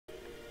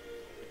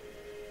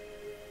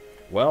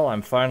Well,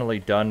 I'm finally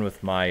done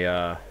with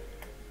my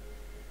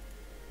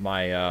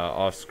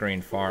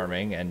off-screen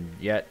farming, and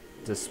yet,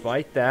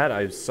 despite that,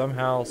 I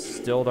somehow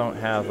still don't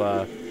have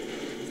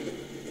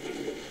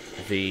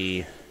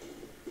the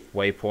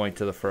waypoint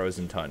to the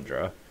frozen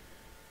tundra.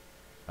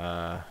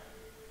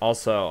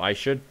 Also, I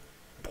should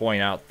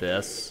point out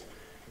this.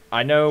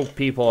 I know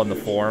people in the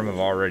forum have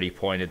already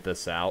pointed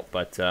this out,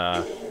 but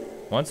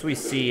once we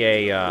see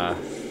a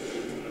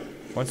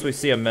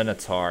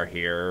minotaur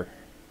here,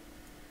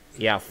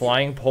 yeah,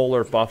 flying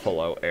polar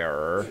buffalo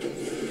error.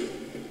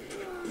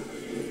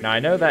 Now I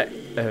know that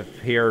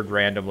appeared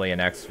randomly in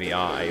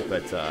XVI,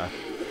 but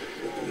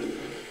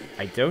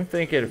I don't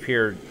think it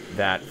appeared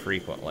that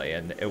frequently,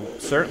 and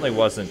it certainly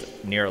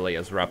wasn't nearly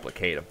as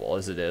replicatable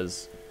as it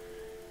is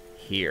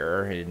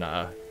here in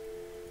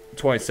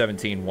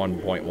 2017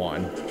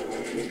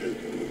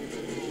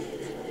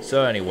 1.1.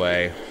 So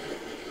anyway,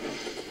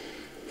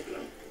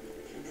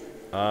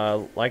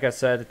 like I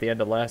said at the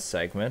end of last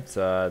segment,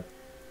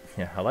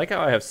 yeah, I like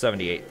how I have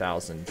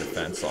 78,000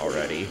 defense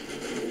already.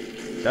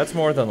 That's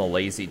more than the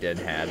Lazy Den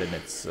had in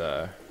its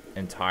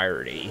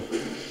entirety.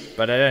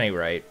 But at any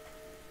rate,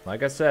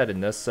 like I said, in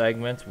this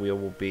segment, we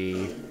will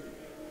be...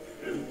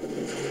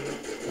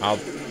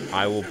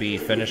 I will be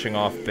finishing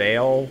off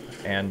Bale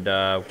and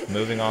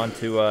moving on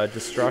to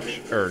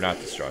Destruction... Or, not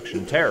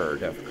Destruction, Terror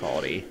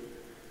difficulty.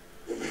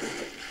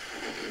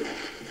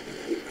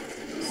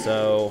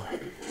 So,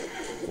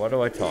 what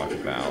do I talk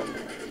about?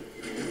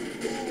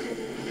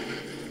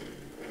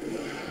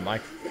 My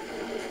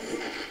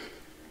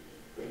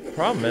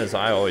problem is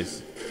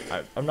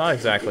I'm not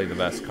exactly the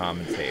best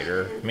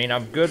commentator. I mean,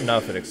 I'm good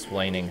enough at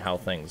explaining how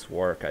things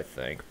work, I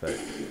think, but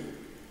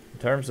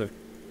in terms of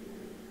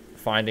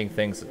finding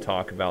things to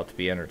talk about to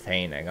be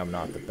entertaining, I'm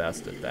not the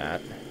best at that,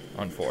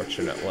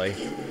 unfortunately.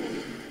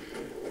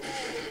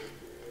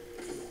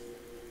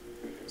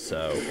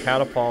 So,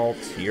 Catapult,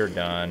 you're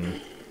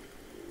done.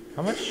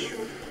 How much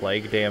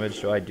plague damage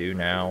do I do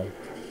now?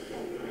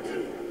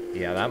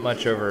 Yeah, that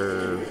much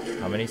over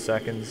how many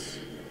seconds?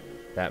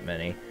 That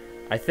many.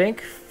 I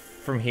think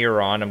from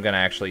here on, I'm going to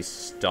actually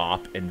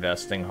stop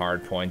investing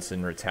hard points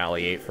in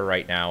Retaliate for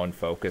right now and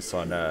focus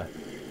on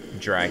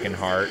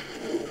Dragonheart,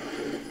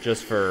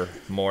 just for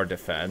more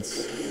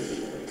defense.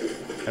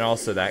 And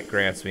also that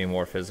grants me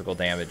more physical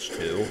damage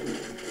too.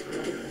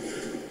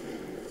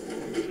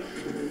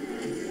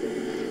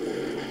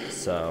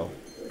 So,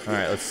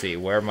 alright, let's see.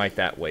 Where might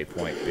that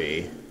waypoint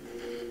be?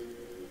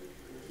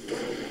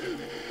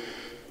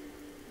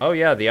 Oh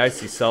yeah, the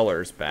Icy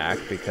Cellar's back,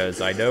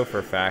 because I know for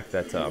a fact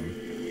that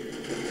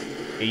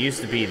it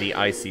used to be the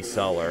Icy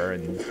Cellar,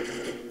 and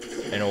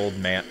an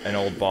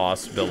old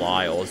boss,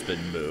 Belial, has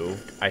been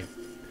moved. I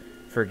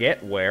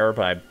forget where,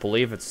 but I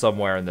believe it's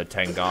somewhere in the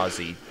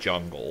Tengazi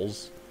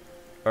jungles.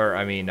 Or,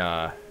 I mean,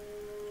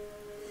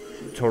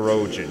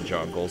 Torojan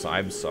jungles,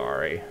 I'm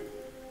sorry.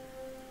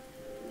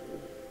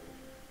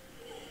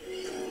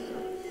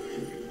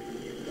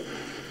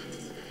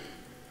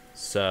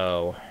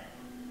 So...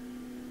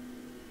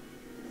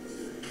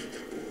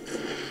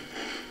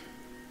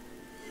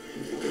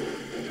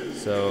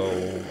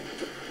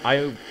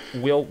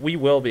 we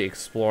will be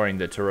exploring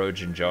the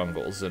Torojan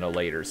jungles in a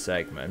later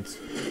segment.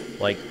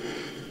 Like,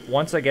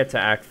 once I get to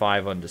Act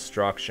 5 on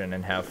Destruction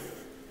and have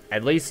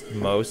at least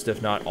most,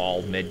 if not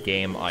all,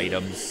 mid-game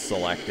items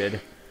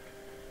selected,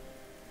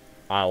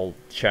 I'll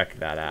check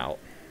that out.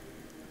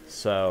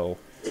 So,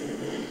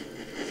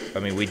 I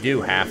mean, we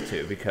do have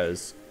to,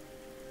 because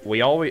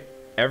we always...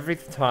 Every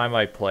time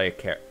I play a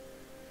character...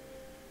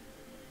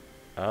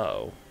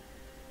 Oh.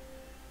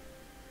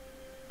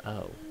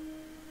 Oh.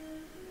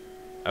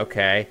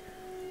 Okay.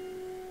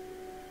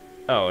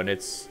 Oh, and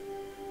it's...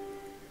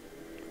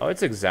 Oh,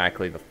 it's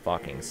exactly the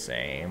fucking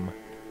same.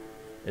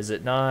 Is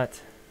it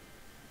not?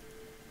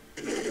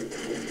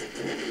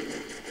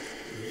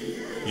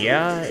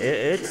 Yeah,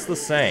 it's the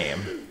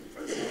same.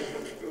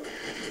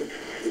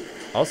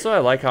 Also, I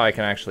like how I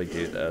can actually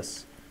do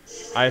this.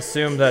 I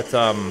assume that,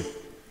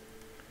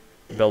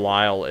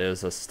 Belial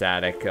is a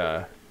static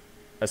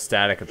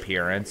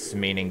appearance,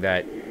 meaning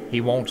that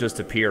he won't just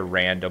appear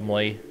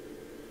randomly.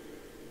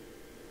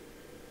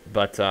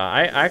 But,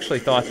 I actually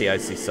thought the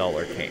Icy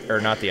Cellar came... Or,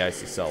 not the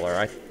Icy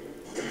Cellar.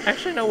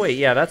 Actually, no, wait.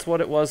 Yeah, that's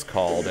what it was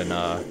called in,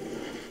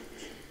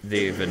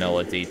 the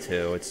Vanilla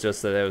D2. It's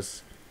just that it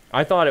was...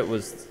 I thought it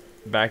was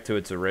back to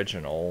its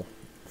original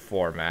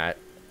format.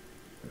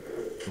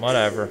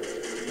 Whatever.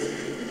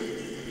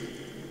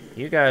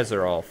 You guys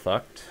are all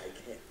fucked.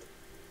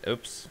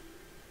 Oops.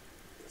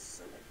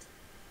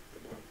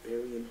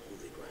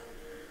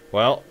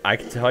 Well, I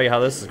can tell you how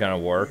this is gonna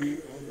work.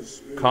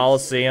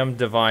 Colosseum,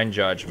 Divine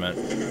Judgment.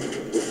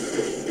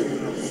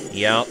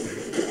 Yep.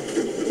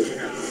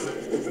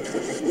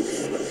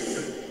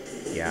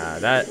 Yeah,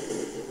 that...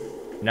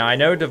 Now, I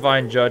know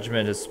Divine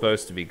Judgment is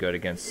supposed to be good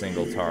against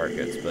single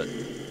targets, but...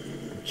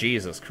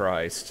 Jesus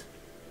Christ.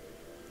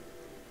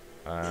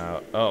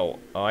 Oh,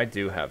 I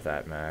do have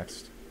that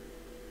maxed.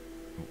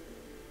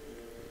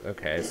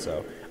 Okay,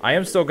 so... I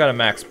am still gonna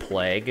max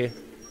Plague.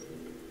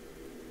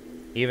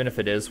 even if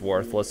it is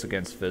worthless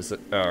against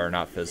poison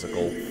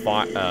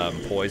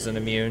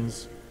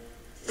immunes,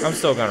 I'm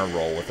still gonna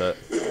roll with it.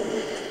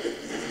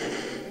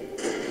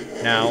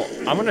 Now,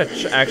 I'm gonna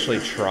actually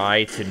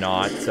try to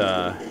not,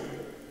 I'm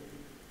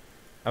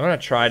gonna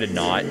try to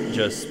not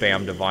just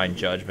spam Divine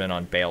Judgment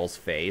on Bale's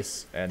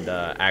face and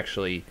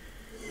actually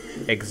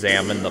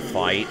examine the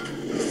fight,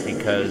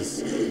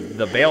 because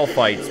the Bale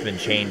fight's been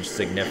changed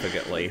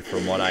significantly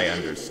from what I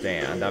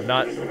understand. I've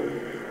not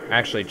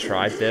actually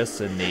tried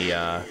this in the,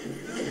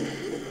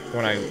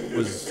 when I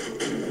was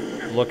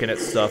looking at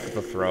stuff at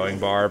the throwing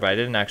bar, but I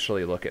didn't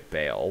actually look at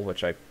Bale,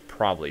 which I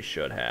probably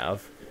should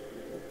have.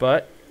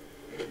 But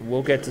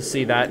we'll get to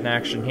see that in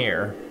action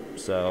here,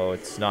 so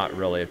it's not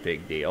really a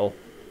big deal.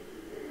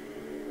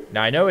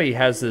 Now, I know he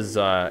has his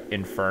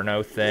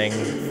Inferno thing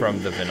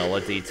from the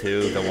vanilla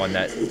D2, the one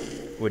that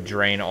would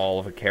drain all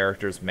of a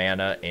character's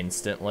mana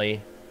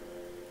instantly.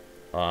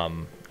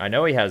 I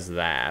know he has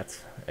that,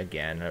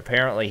 again.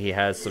 Apparently he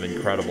has some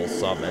incredible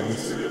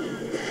summons,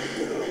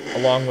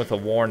 along with a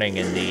warning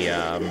in the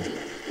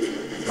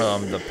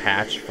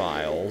patch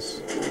files,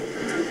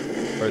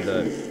 or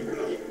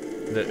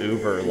the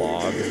Uber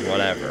log,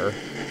 whatever,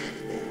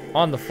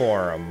 on the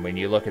forum when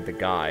you look at the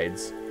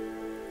guides.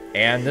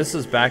 And this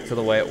is back to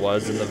the way it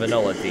was in the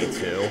vanilla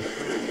D2,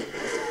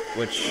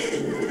 which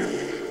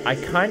I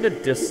kind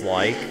of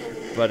dislike,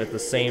 but at the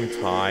same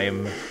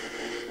time,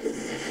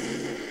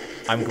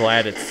 I'm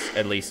glad it's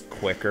at least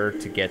quicker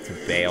to get to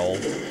Bale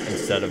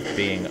instead of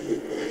being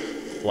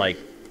like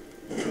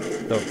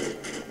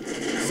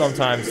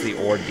sometimes the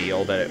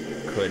ordeal that it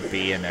could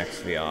be in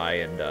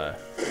XVI and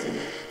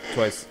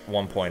Twice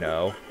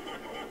 1.0.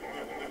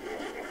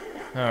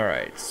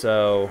 Alright,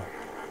 so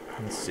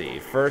let's see.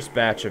 First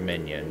batch of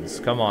minions.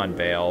 Come on,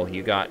 Bale.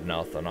 You got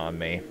nothing on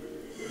me.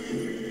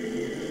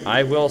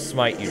 I will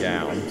smite you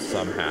down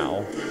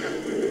somehow.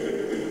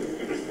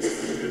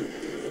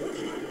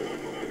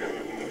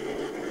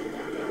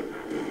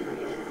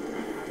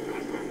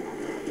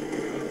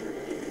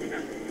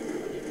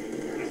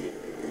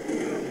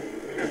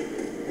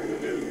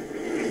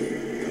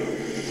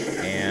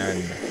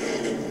 And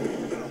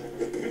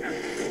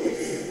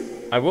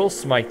I will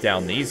smite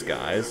down these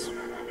guys.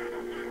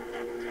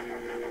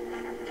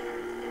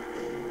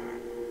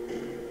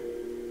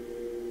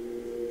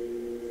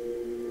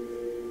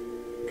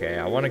 Okay,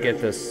 I want to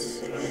get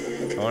this...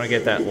 I want to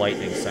get that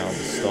lightning sound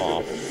to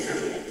stop.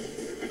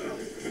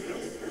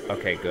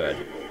 Okay, good.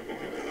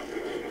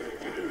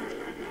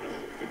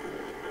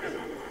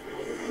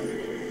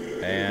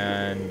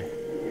 And...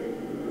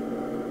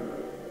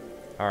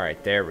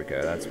 Alright, there we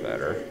go, that's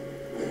better.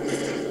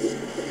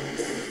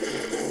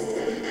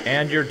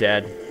 And you're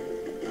dead.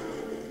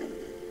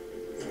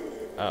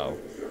 Oh.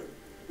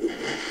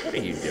 What are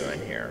you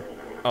doing here?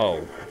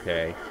 Oh,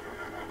 okay.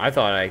 I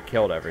thought I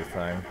killed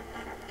everything.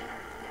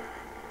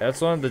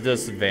 That's one of the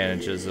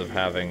disadvantages of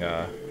having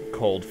a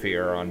Cold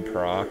Fear on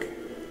proc.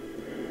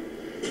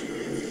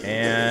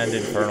 And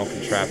Infernal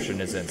Contraption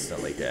is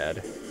instantly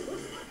dead.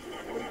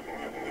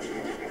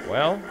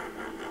 Well,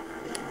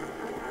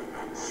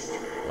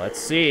 let's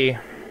see.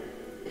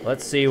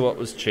 Let's see what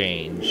was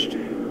changed.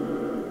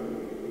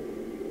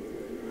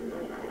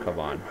 Come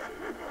on.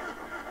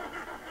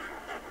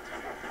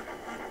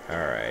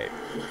 Alright.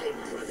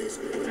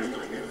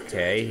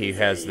 Okay, he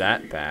has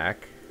that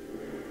back.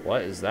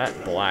 What is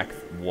that black?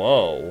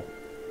 Whoa.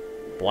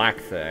 Black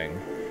thing.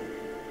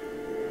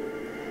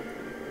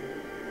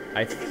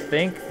 I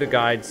think the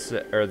guides,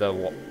 or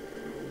the,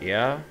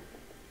 yeah?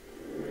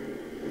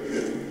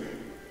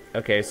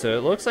 Okay, so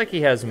it looks like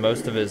he has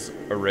most of his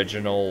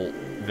original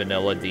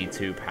vanilla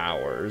D2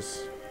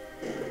 powers.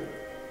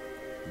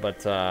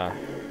 But,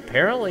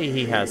 apparently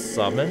he has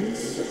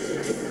summons.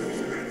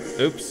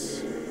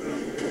 Oops.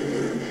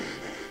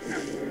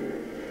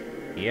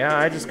 Yeah,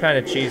 I just kind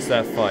of cheesed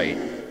that fight.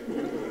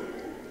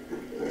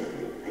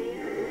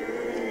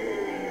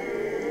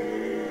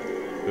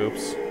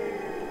 Oops.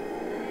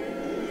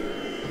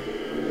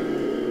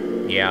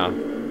 Yeah.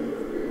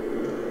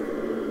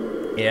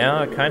 Yeah,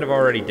 I kind of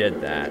already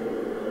did that.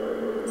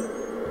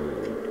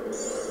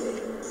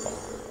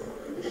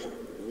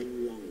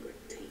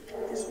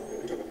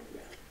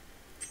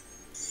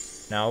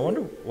 Now, I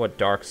wonder what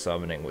Dark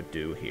Summoning would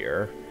do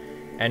here.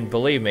 And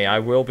believe me, I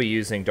will be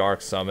using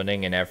Dark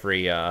Summoning in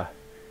every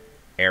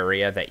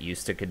area that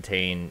used to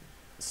contain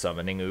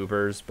summoning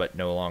Ubers, but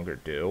no longer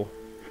do.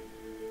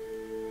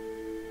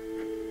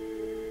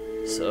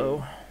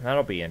 So,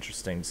 that'll be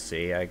interesting to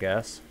see, I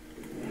guess.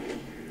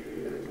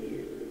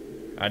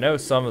 I know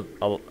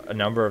a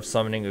number of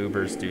summoning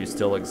Ubers do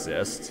still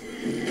exist,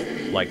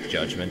 like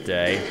Judgment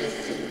Day.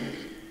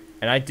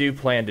 And I do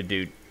plan to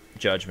do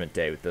Judgment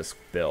Day with this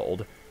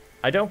build.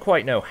 I don't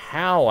quite know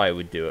how I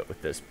would do it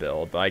with this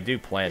build, but I do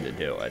plan to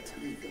do it.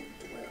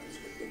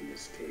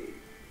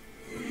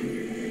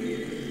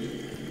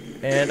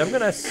 And I'm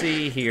gonna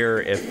see here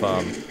if,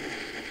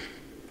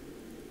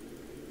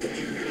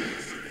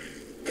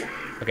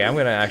 okay, I'm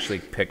gonna actually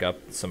pick up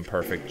some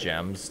perfect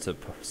gems to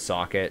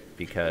socket,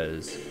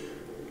 because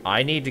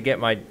I need to get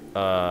my,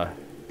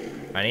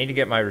 I need to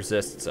get my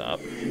resistance up.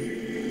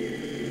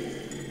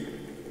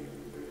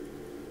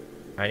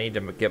 I need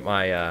to get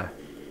my,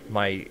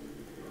 my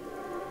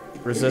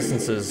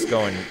resistances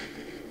going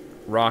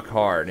rock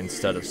hard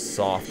instead of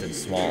soft and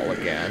small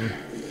again.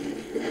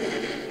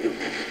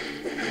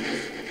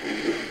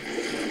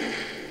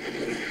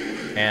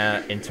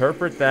 And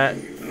interpret that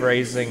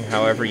phrasing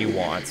however you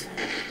want.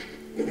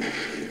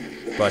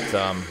 But,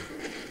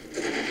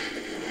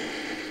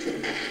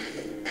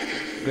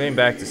 getting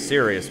back to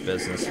serious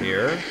business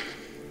here,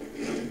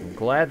 I'm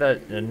glad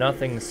that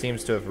nothing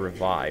seems to have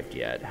revived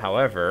yet.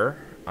 However,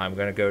 I'm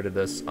gonna go to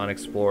this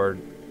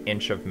unexplored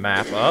inch of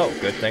map. Oh,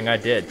 good thing I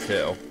did,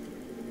 too.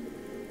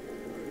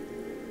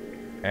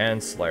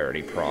 And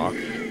celerity proc.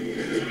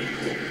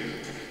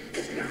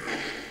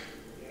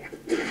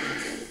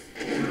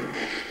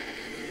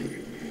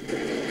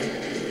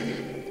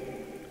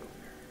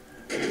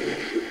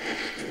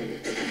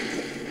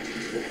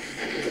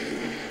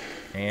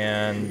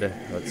 And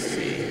let's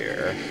see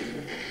here.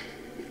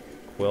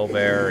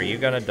 Quillbear, are you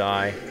gonna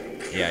die?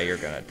 Yeah, you're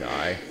gonna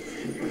die.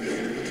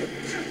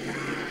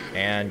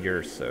 And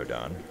you're so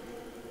done.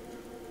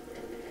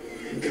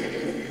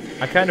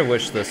 I kind of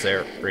wish this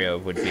area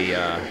would be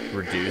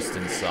reduced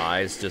in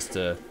size just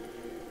to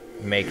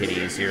make it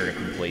easier to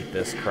complete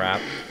this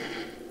crap.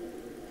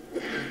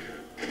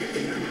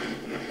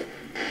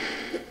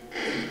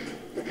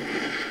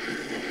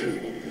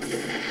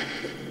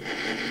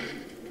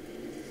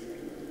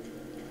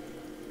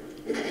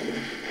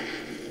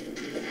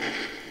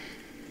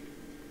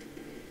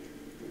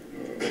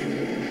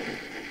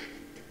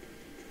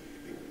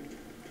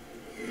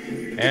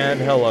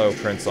 And hello,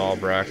 Prince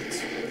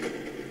Albrecht.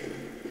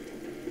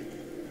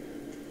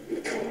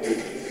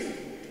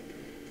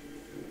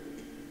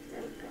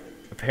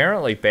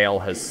 Apparently Bale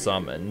has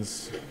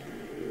summons,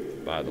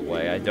 by the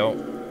way. I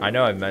know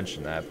I've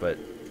mentioned that, but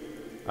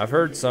I've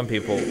heard some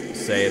people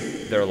say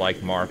they're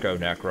like Marco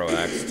Necro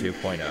X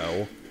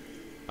 2.0.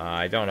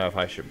 I don't know if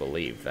I should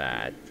believe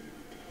that,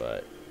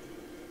 but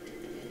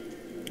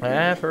I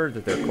have heard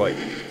that they're quite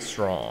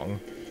strong.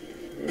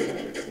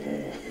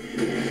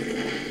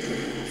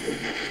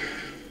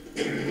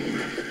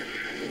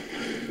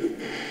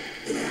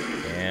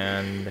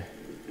 And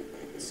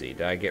let's see,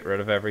 did I get rid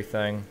of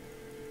everything?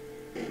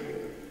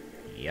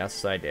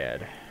 Yes, I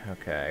did.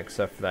 Okay,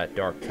 except for that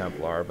Dark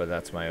Templar, but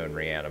that's my own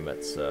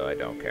reanimate, so I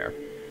don't care.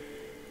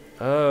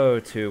 Oh,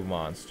 two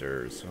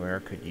monsters.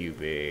 Where could you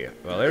be?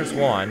 Well, there's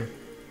one.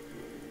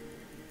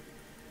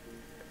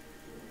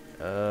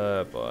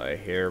 Oh boy,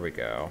 here we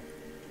go.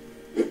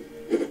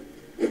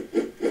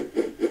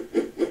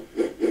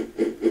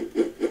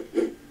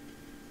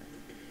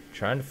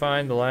 Trying to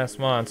find the last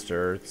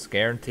monster. It's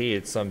guaranteed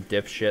it's some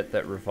dipshit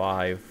that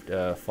revived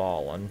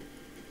Fallen.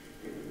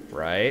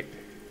 Right?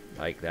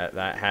 Like,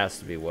 that has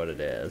to be what it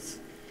is.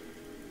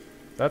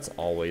 That's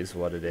always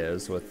what it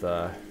is with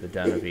the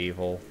Den of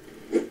Evil.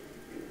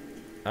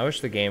 I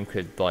wish the game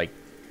could, like,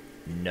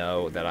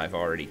 know that I've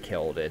already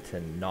killed it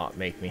and not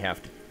make me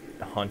have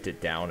to hunt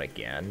it down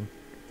again.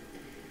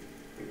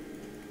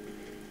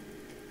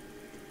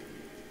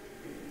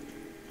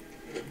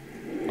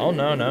 Oh,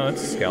 no,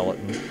 it's a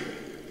skeleton.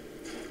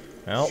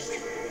 Well,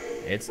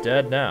 it's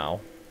dead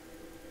now.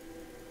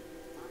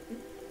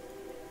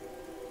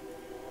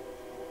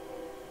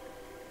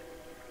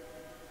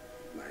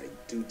 My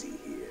duty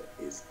here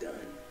is done.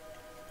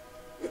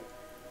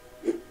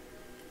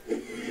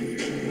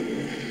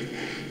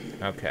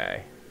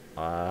 Okay.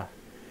 One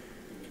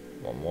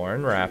more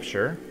in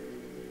Rapture.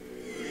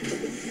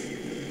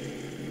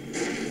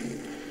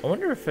 I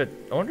wonder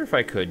if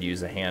I could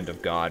use a Hand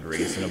of God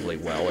reasonably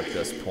well at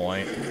this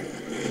point.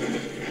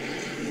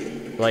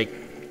 Like,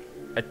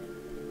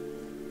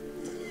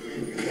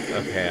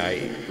 okay,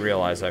 I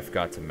realize I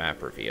forgot to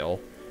map reveal.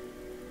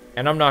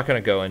 And I'm not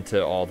going to go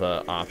into all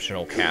the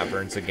optional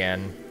caverns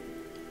again.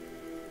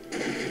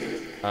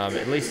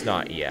 At least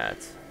not yet.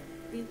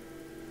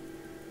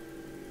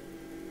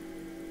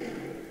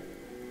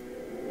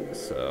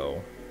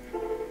 So...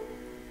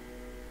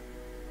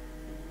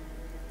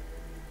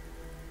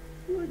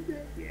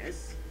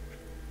 Yes.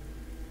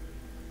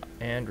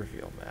 And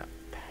reveal map.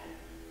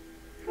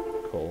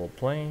 Cold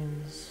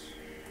Plains.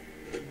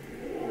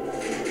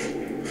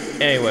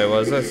 Anyway, what I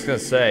was just gonna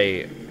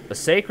say, a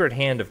Sacred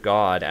Hand of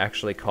God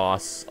actually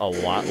costs a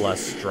lot less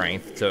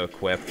strength to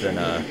equip than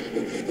a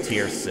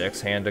Tier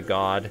 6 Hand of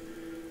God.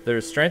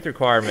 The strength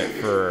requirement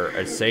for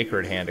a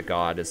Sacred Hand of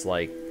God is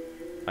like,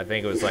 I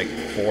think it was like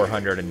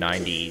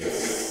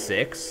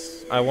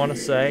 496, I want to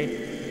say.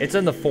 It's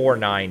in the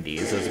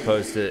 490s as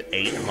opposed to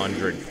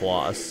 800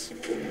 plus.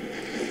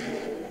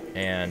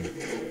 And,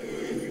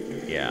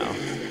 yeah.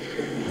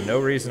 No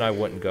reason I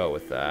wouldn't go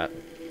with that.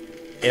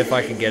 If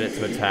I can get it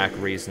to attack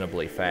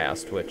reasonably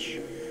fast, which...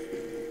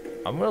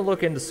 I'm going to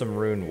look into some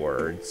rune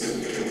words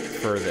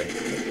for the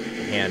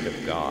Hand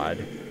of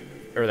God.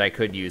 Or that I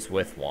could use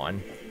with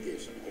one.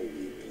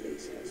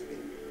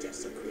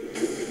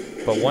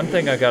 But one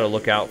thing I gotta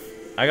look out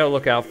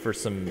for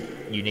some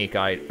unique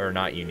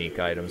not unique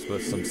items,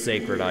 but some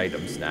sacred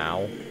items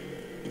now.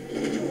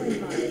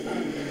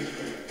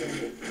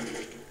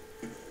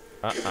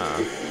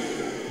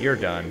 You're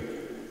done.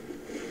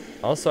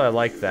 Also, I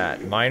like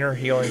that. Minor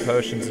healing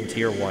potions and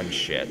tier 1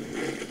 shit.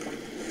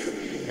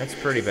 That's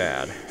pretty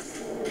bad.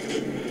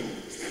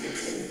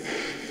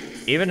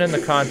 Even in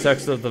the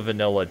context of the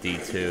vanilla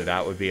D2,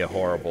 that would be a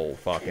horrible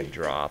fucking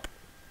drop.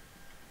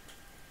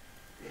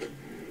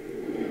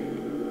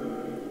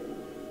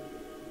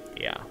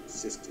 Yeah.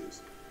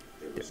 Sisters,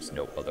 There's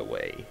no other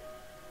way.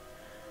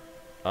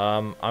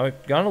 I'm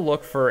gonna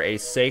look for a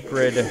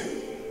sacred,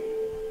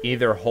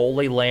 either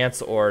Holy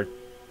Lance or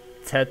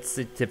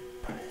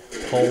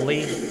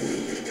Tetsitipoli.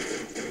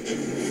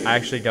 I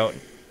actually don't.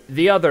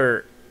 The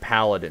other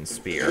Paladin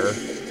Spear.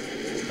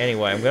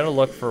 Anyway, I'm gonna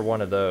look for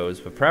one of those,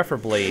 but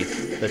preferably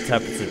the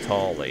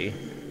Tepsitali.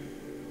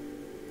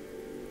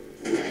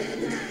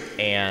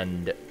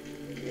 And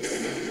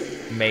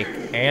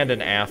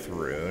an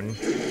Athrune.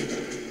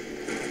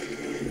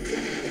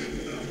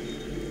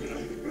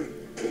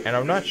 And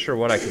I'm not sure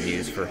what I could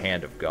use for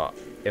Hand of God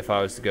if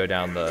I was to go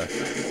down the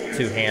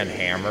two-hand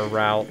hammer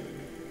route.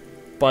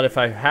 But if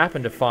I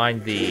happen to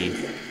find the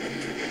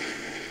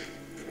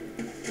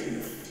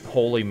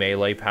Holy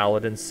Melee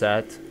Paladin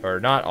set, or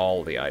not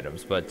all the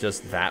items, but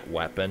just that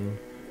weapon,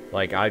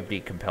 like, I'd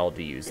be compelled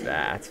to use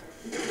that.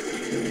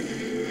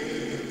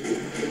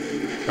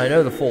 I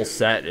know the full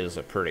set is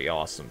a pretty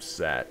awesome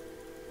set.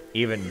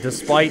 Even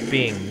despite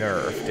being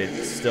nerfed,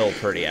 it's still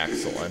pretty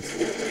excellent.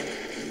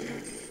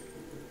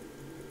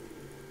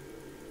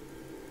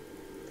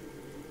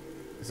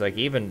 It's like,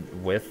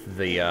 even with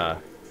the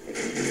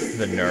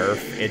nerf,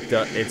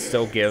 it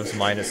still gives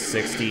minus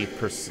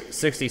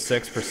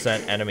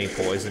 66% enemy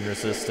poison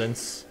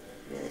resistance,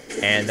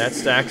 and that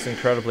stacks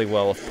incredibly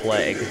well with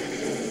Plague.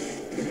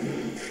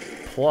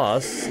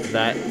 Plus,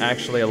 that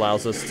actually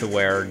allows us to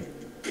wear,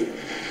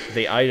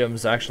 the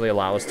items actually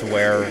allow us to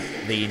wear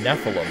the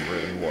Nephilim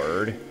rune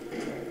word,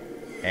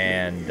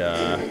 and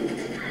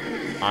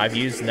I've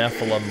used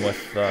Nephilim with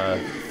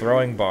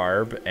Throwing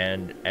Barb,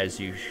 and as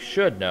you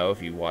should know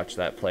if you watched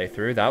that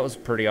playthrough, that was a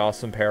pretty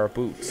awesome pair of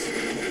boots.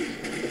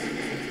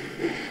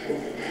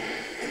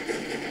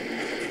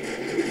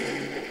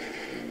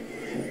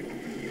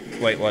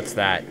 Wait, what's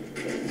that?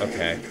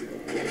 Okay.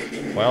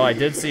 Well, I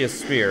did see a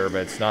spear,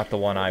 but it's not the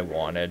one I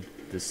wanted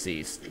to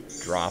see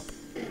drop.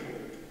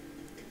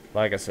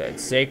 Like I said,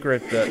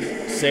 Sacred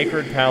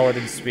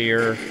Paladin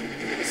Spear,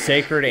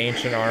 Sacred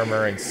Ancient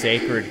Armor, and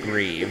Sacred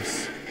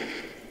Greaves.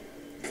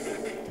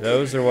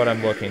 Those are what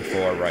I'm looking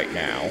for right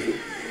now.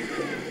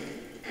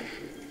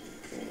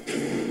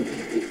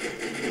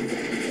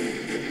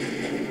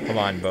 Come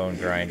on, Bone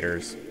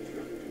Grinders.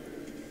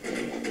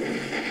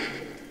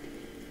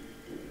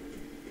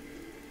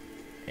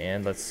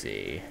 And let's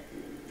see.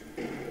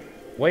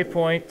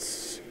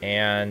 Waypoints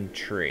and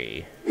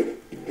tree.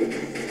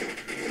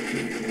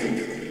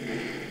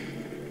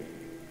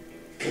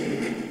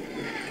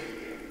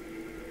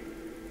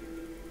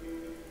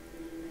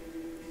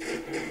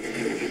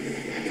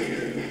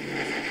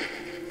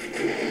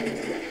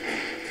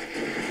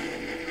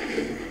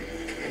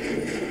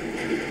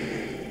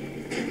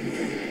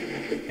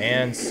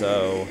 And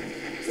so,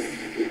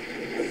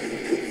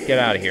 get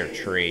out of here,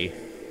 tree.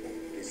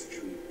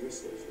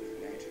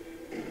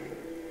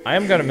 I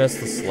am gonna miss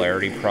the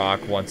celerity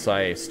proc once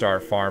I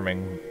start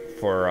farming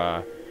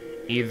for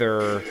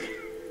either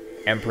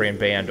Empyrean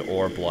Band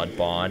or Blood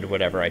Bond,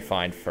 whatever I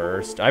find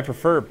first. I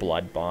prefer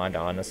Blood Bond,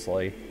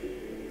 honestly.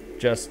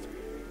 Just,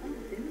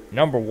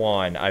 number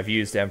one, I've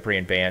used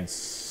Empyrean Band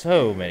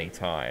so many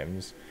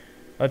times.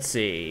 Let's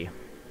see.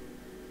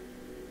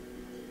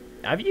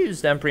 I've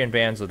used Empyrean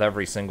Bands with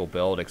every single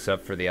build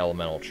except for the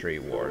Elemental Tree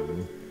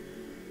Warden.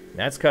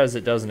 That's because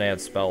it doesn't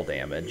add spell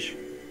damage.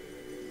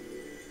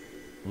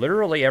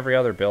 Literally every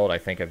other build I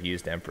think I've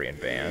used Empyrean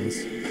Bands.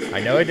 I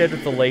know I did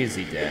with the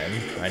Lazy Den.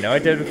 I know I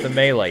did with the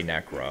Melee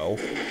Necro.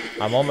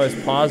 I'm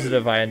almost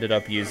positive I ended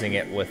up using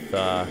it with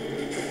the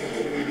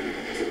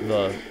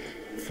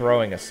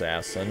Throwing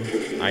Assassin.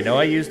 I know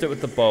I used it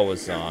with the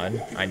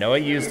Boazon. I know I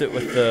used it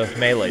with the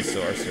Melee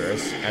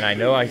Sorceress. And I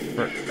know I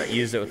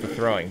used it with the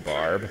Throwing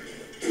Barb.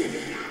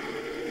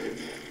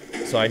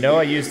 So I know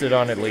I used it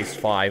on at least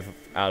 5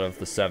 out of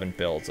the 7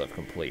 builds I've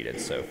completed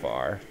so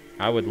far.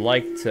 I would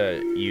like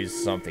to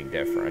use something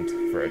different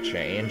for a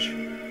change.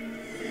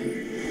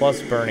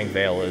 Plus, Burning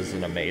Veil is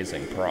an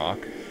amazing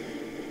proc.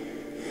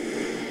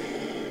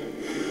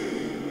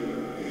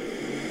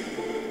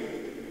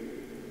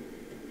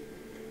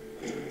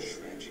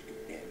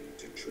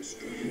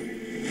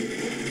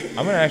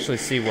 I'm gonna actually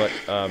see what,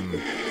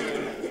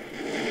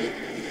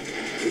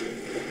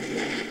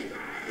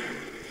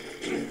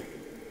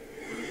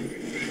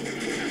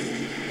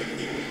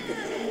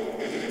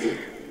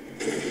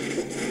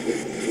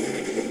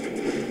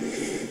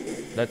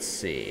 let's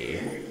see.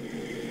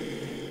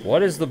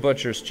 What is the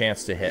Butcher's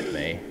chance to hit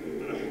me?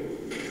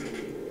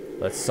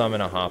 Let's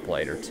summon a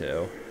Hoplite or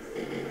two.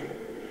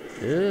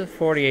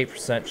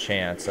 48%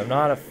 chance. I'm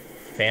not a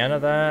fan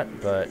of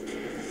that, but...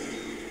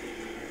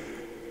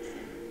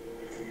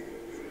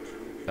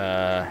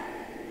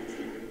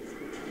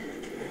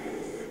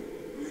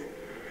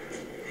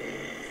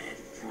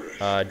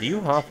 Do you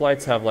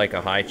hoplites have, like,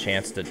 a high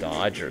chance to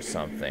dodge or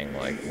something?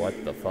 Like,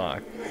 what the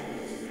fuck?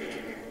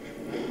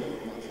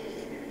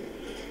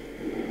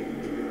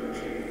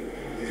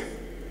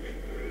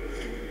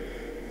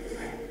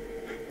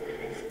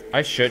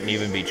 I shouldn't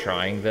even be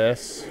trying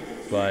this,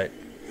 but...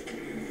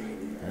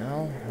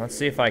 Well, let's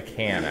see if I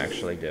can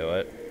actually do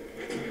it.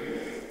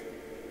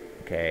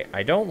 Okay,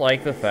 I don't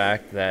like the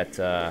fact that,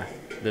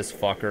 this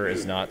fucker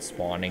is not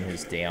spawning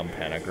his damn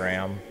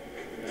pentagram.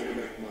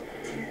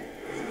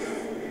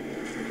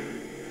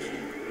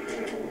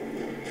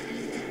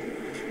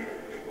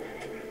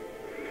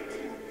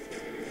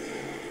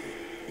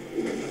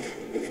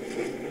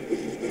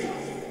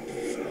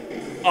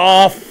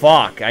 Oh,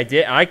 fuck.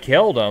 I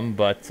killed him,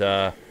 but,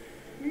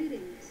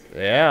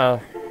 yeah.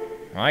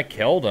 I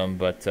killed him,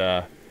 but,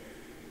 I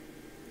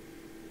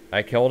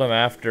killed him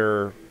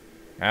after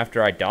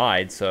I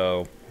died,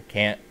 so I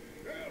can't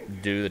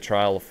do the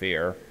Trial of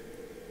Fear.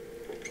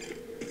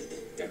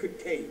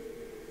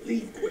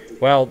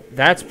 Well,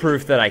 that's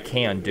proof that I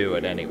can do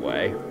it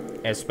anyway.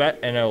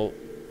 And it'll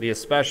be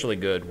especially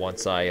good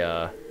once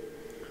I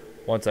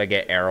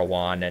get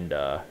Erewhon and,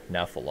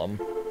 Nephilim.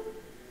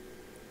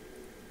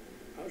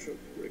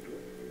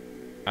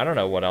 I don't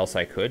know what else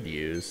I could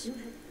use.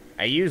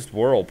 I used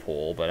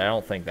Whirlpool, but I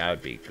don't think that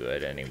would be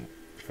good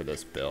for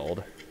this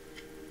build.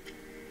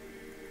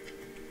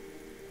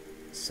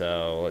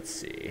 So, let's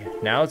see.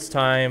 Now it's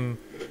time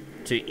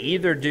to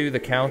either do the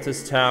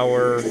Countess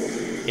Tower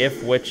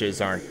if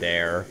witches aren't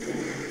there,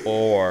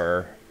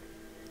 or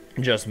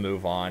just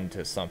move on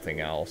to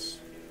something else.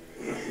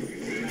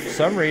 For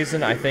some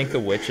reason, I think the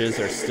witches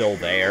are still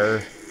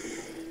there.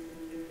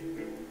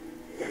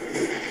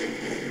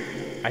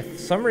 For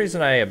some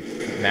reason, I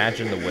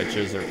imagine the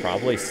witches are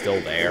probably still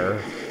there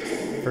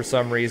for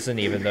some reason,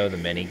 even though the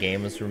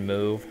minigame was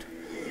removed.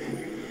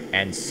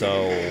 And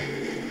so,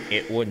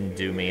 it wouldn't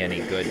do me any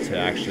good to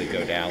actually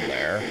go down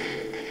there.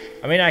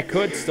 I mean, I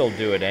could still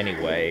do it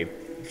anyway,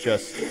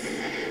 just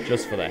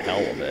for the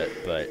hell of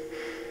it, but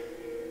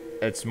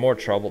it's more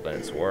trouble than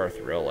it's worth,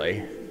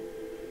 really.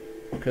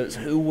 Because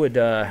who would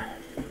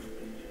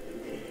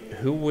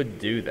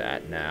do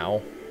that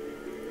now?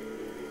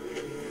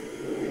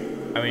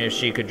 I mean, if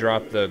she could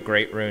drop the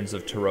Great Runes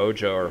of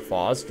Taroja or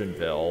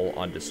Fosdenville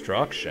on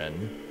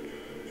Destruction,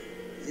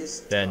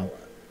 then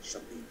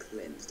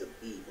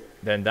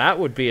that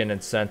would be an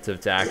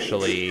incentive to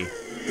actually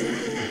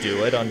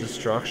do it on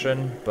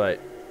Destruction,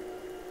 but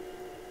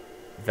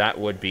that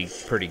would be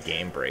pretty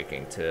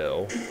game-breaking,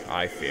 too,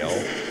 I feel.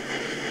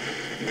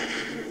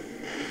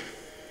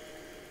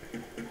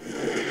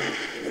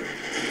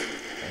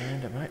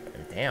 And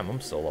damn,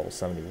 I'm still level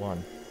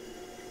 71.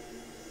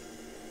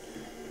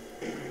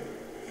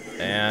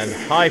 And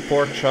hi,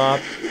 Pork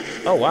Chop.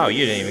 Oh, wow,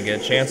 you didn't even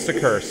get a chance to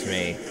curse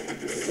me.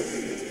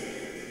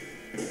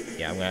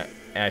 Yeah,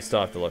 I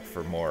still have to look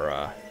for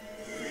more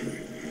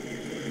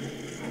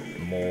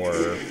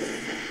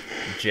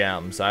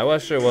gems. I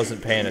actually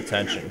wasn't paying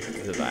attention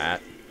to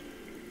that.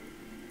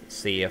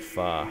 See if,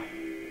 I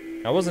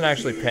wasn't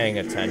actually paying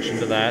attention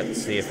to that,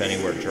 see if any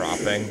were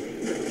dropping.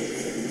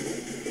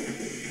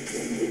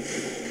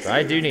 But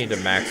I do need to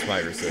max my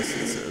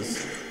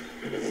resistances.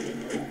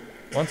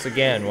 Once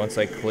again, once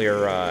I clear,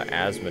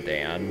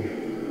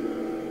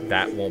 Asmodan,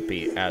 that won't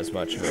be as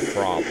much of a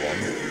problem.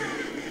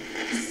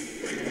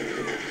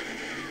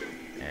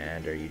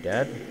 And are you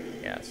dead?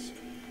 Yes.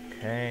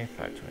 Okay,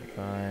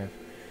 525.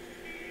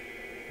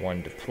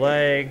 1 to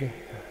Plague,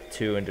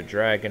 2 into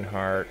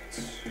Dragonheart.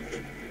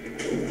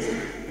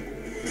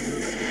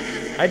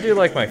 I do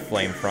like my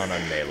Flame Front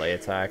on melee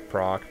attack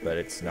proc, but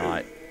it's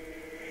not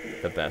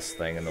the best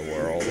thing in the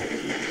world.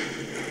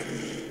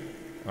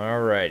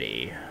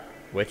 Alrighty.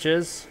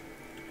 Witches?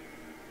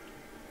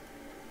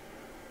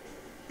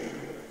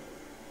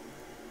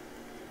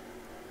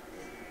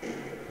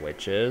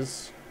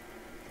 Witches?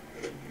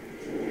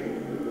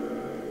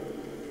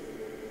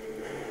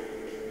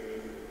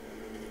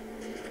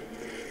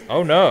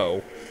 Oh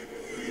no!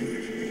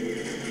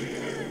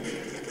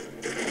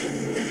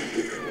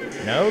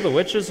 No, the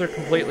witches are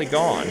completely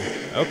gone.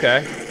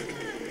 Okay.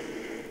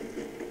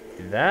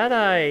 That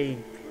I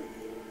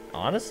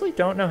honestly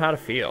don't know how to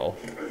feel.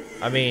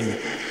 I mean,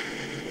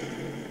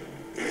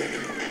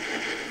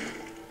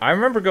 I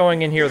remember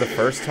going in here the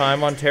first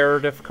time on Terror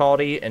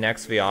difficulty in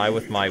XVI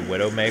with my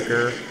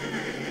Widowmaker,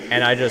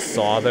 and I just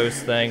saw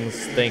those things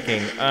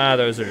thinking,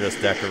 those are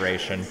just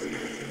decoration.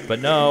 But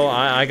no,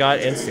 I got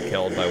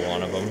insta-killed by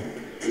one of them.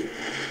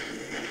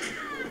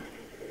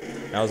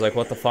 And I was like,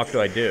 what the fuck do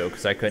I do?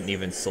 Because I couldn't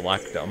even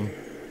select them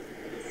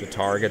to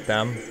target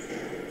them.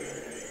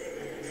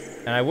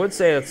 And I would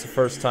say that's the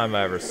first time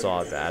I ever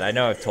saw that. I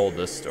know I've told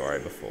this story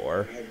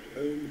before.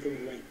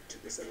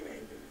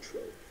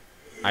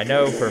 I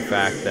know for a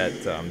fact that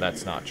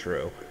that's not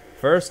true.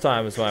 First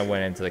time was when I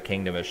went into the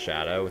Kingdom of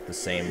Shadow with the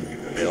same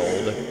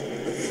build,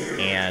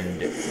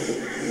 and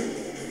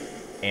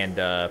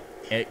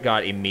it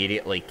got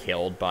immediately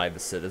killed by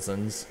the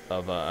citizens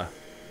of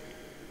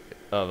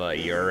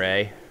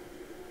Ure.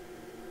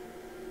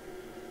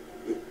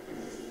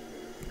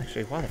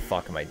 Actually, why the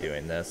fuck am I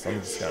doing this?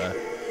 I'm just gonna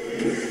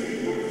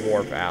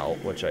warp out,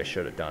 which I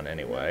should have done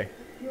anyway.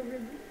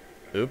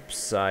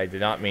 Oops, I did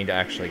not mean to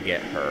actually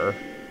get her.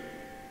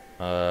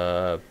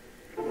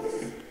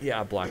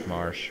 Yeah, Black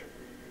Marsh.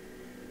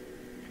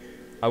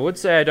 I would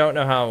say I don't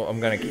know how I'm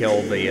gonna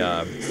kill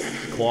the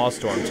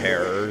Clawstorm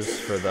Terrors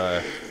for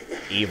the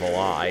Evil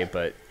Eye,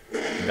 but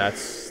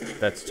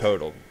that's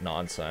total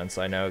nonsense.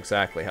 I know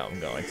exactly how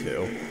I'm going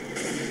to.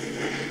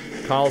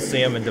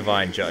 Coliseum and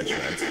Divine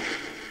Judgment.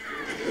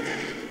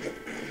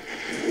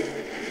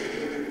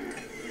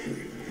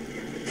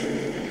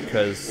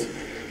 Because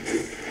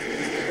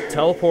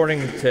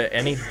teleporting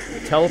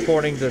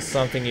to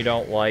something you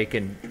don't like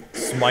and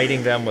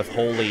smiting them with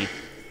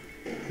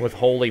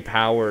holy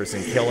powers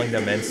and killing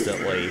them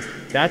instantly,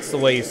 that's the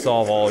way you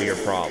solve all your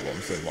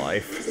problems in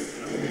life.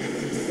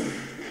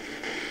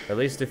 At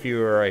least if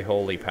you are a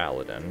holy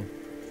paladin.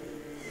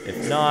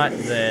 If not,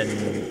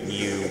 then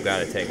you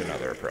gotta take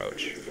another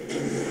approach.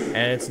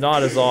 And it's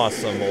not as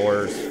awesome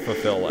or as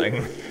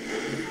fulfilling.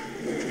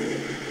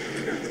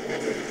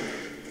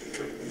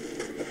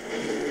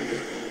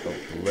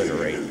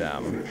 Obliterate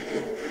them.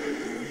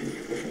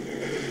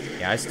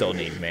 Yeah, I still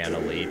need Mana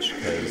Leech,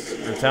 because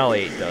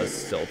Retaliate does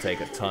still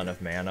take a ton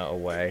of mana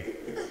away.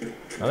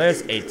 Now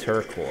there's a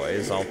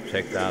turquoise. I'll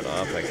pick that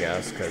up, I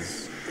guess,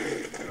 because,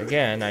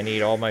 again, I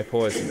need all my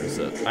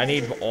poison I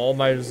need all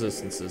my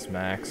resistances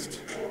maxed.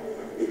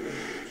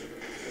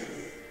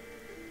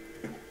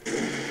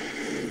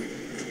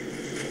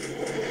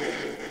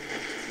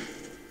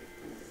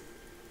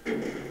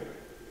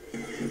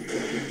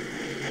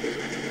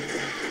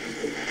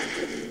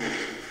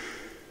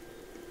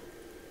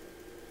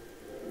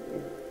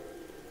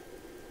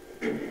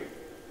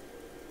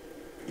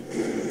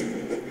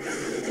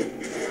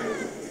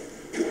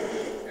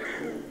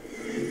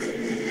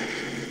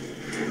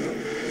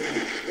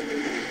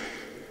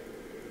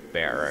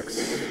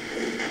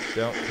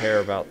 Don't care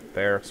about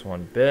barracks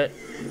one bit,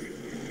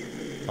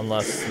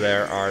 unless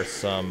there are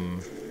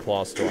some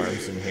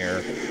Clawstorms in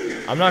here.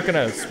 I'm not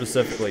gonna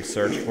specifically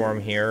search for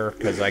them here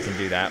because I can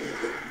do that.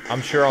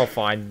 I'm sure I'll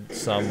find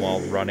some while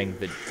running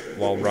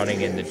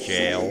in the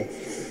jail.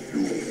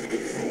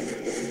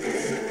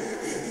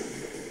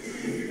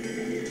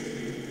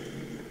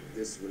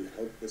 This will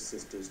help the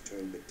sisters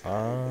turn the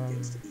tide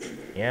against evil.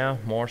 Yeah,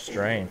 more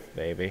strength,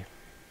 baby.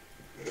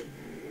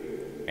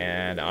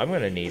 And I'm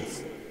gonna need.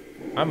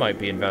 I might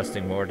be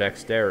investing more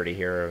dexterity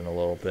here in a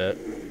little bit.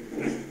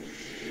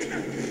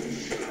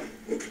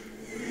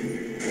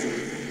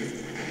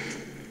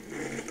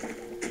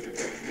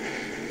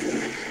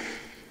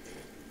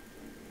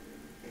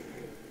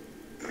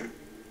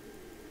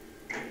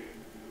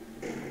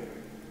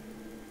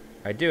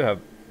 I do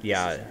have,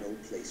 yeah.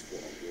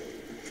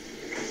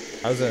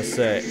 I was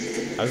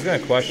gonna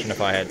question if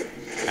I had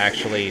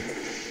actually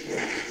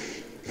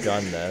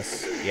done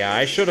this. Yeah,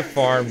 I should have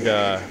farmed,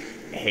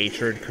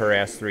 Hatred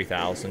Cuirass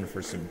 3000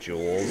 for some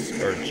jewels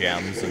or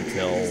gems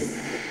until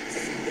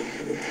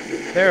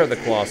there are the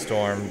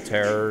Clawstorm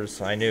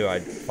Terrors. I knew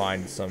I'd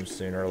find some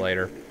sooner or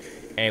later.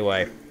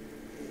 Anyway,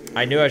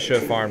 I knew I should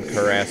have farmed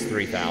Cuirass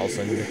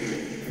 3000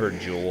 for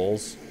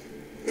jewels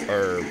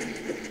or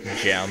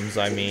gems,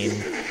 I mean,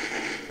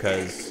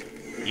 because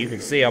you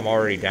can see I'm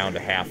already down to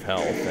half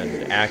health,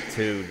 and Act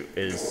 2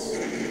 is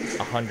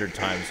 100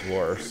 times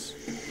worse.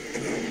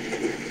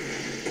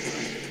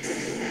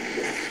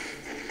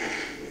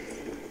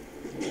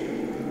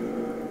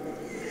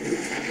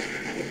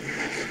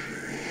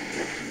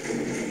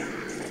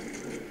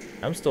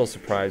 I'm still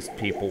surprised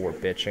people were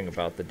bitching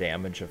about the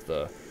damage of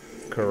the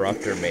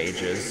Corruptor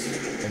Mages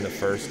in the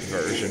first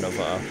version of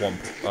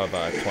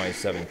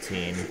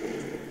 2017,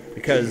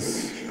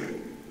 because,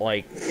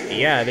 like,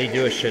 yeah, they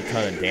do a shit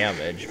ton of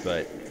damage,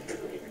 but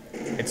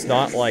it's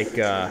not like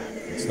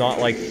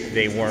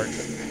they weren't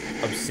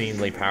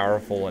obscenely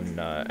powerful in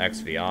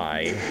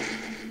XVI.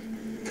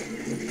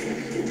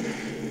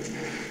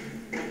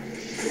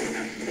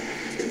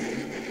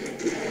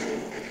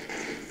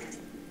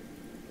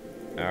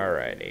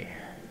 Alrighty.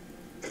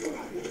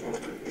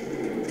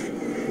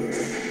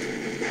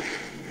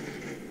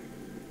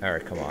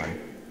 Alright, come on.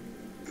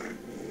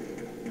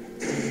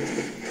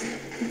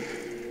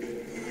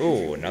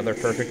 Ooh, another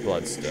perfect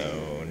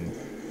bloodstone.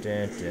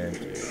 Dun, dun,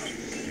 dun,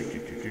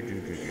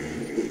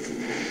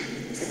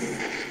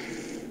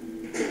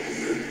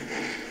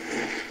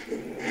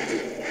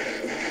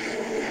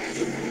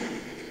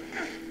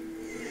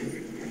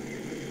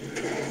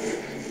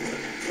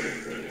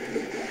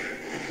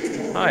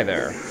 Hi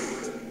there.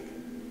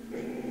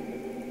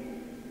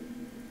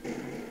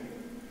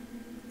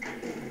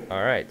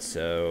 Alright,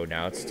 so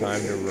now it's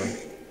time to run.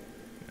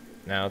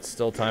 Now it's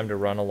still time to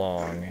run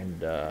along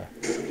and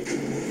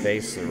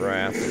face the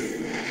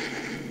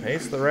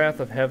wrath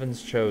of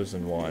Heaven's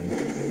chosen one.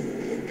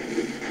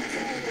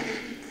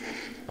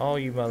 All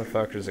you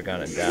motherfuckers are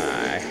gonna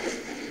die.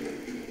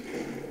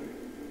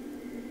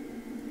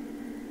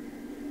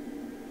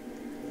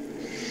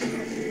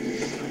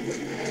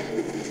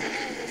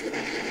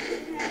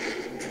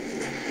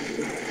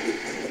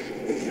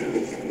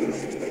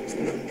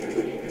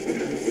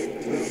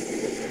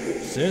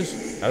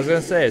 I was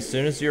gonna say, as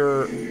soon as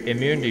your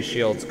immunity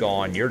shield's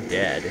gone, you're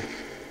dead.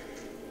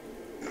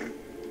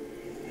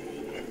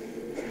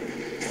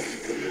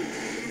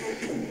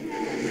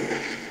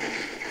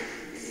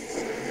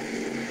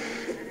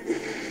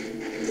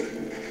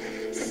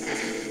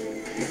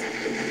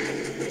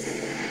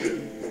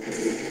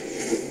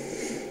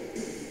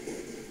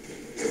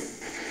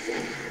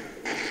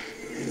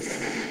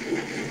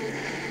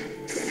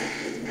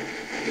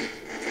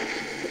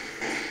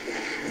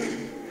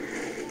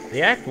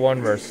 The Act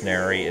 1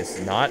 Mercenary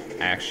is not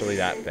actually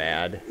that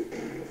bad,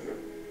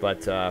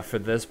 but for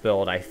this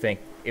build, I think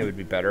it would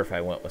be better if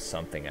I went with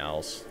something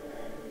else.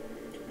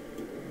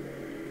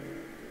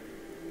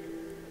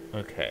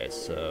 Okay,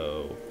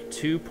 so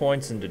 2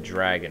 points into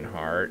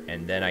Dragonheart,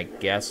 and then I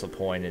guess a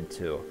point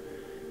into...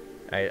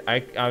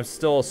 I'm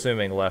still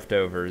assuming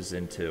leftovers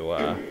into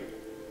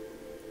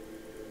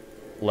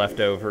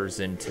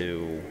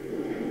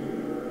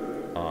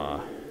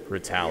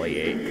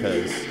Retaliate,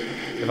 because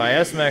if I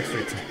S-Max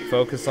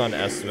focus on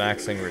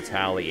S-Maxing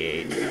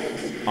Retaliate,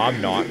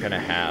 I'm not gonna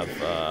have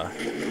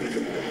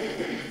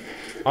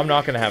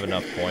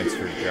enough points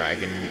for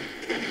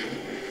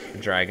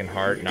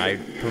Dragonheart, and I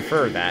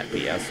prefer that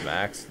be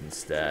S-Maxed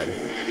instead.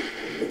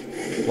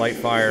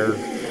 Lightfire,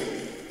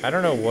 I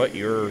don't know what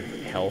your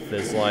health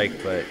is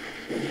like, but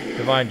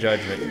Divine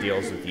Judgment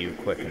deals with you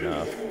quick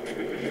enough.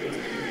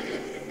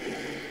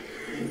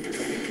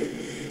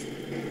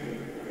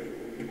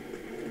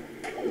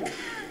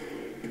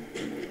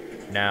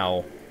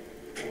 Now,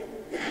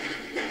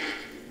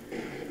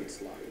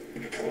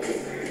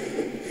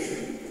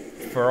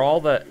 for all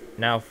that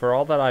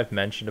I've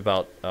mentioned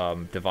about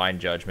Divine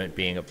Judgment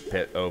being a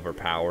bit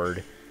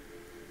overpowered,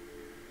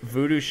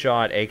 Voodoo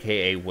Shot,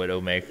 aka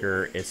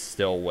Widowmaker, is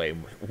still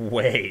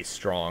way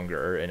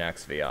stronger in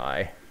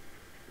XVI.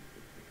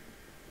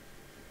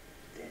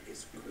 There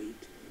is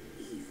great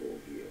evil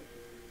here.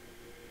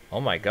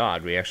 Oh my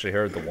god, we actually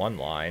heard the one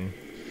line.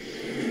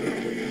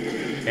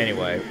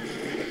 Anyway,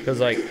 because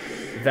like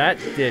that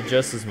did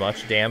just as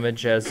much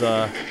damage as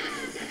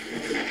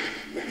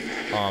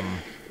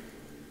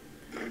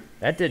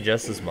that did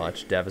just as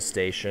much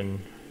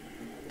devastation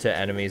to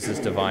enemies as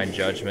Divine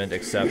Judgment,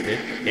 except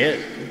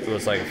it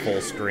was like a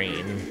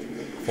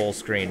full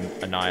screen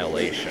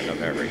annihilation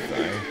of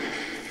everything.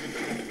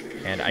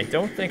 And I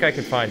don't think I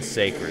can find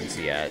Sacreds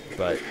yet,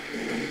 but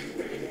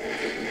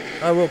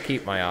I will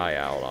keep my eye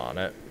out on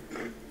it.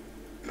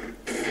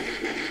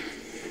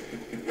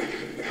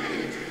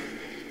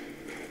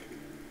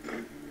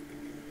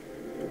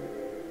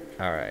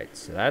 Alright,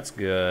 so that's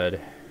good.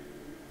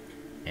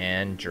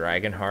 And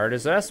Dragonheart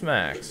is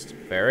S-Maxed.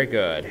 Very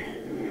good.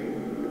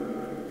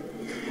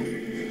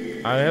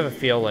 I have a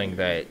feeling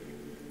that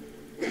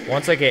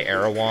once I get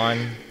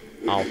Erewhon,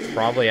 I'll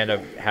probably end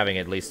up having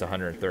at least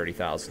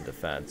 130,000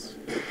 defense.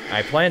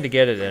 I plan to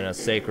get it in a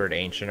Sacred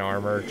Ancient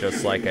Armor,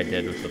 just like I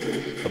did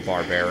with the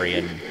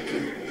Barbarian,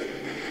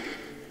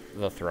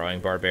 the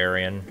Throwing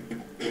Barbarian.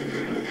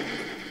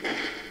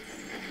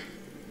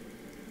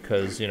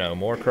 Because, you know,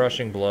 more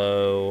Crushing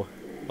Blow.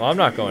 Well, I'm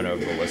not going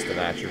over the list of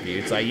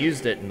attributes. I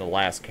used it in the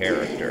last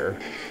character.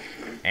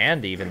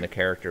 And even the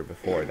character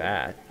before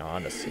that,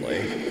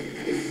 honestly.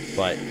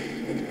 But,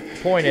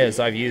 point is,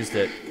 I've used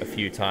it a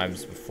few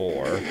times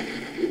before.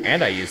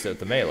 And I used it with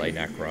the Melee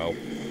Necro.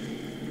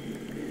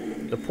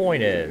 The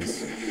point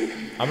is,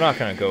 I'm not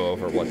going to go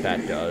over what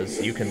that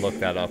does. You can look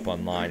that up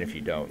online if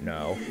you don't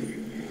know.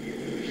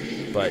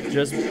 But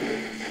just...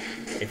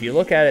 if you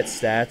look at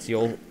its stats,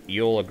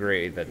 you'll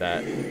agree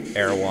that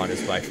Erewhon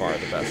is by far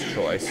the best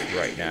choice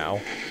right now.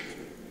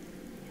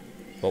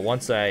 But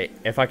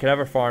if I could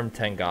ever farm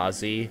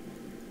Tengazi,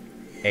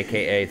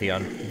 aka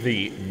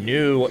the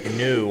new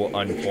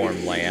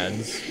unformed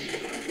lands,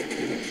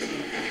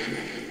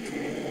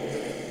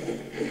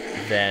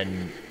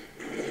 then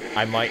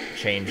I might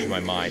change my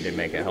mind and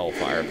make a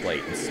Hellfire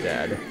Plate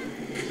instead.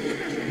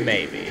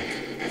 Maybe.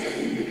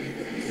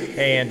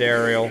 Hey, and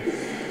Ariel.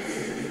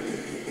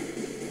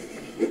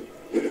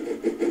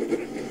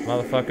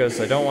 Motherfuckers,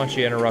 I don't want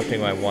you interrupting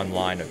my one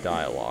line of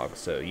dialogue,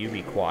 so you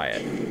be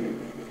quiet.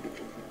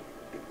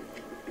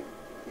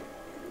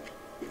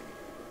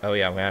 Oh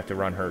yeah, I'm gonna have to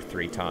run her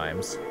 3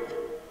 times.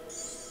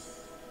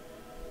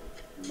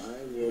 My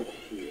work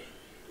here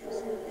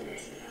is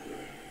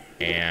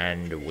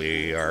And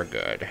we are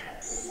good.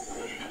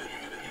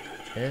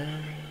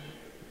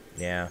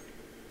 Yeah,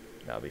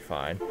 that'll be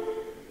fine.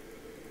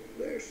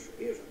 this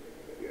is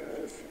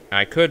yes.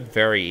 I could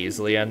very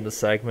easily end the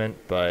segment,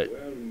 but...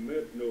 Well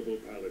met, noble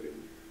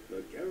Paladin.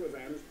 The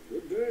caravans,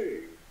 good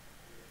day.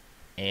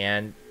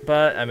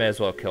 But I may as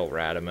well kill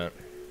Radamant.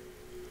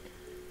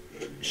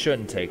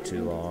 Shouldn't take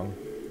too long.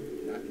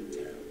 Not in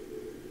town.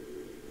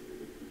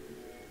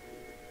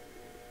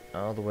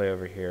 All the way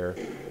over here.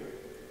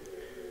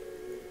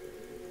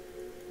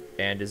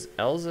 And is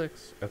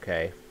Elzix...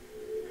 okay.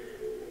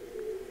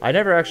 I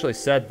never actually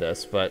said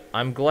this, but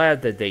I'm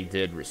glad that they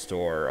did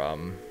restore,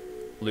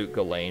 Luke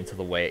Ghislaine to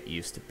the way it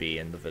used to be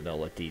in the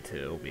vanilla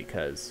D2,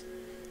 because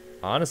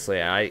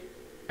honestly, I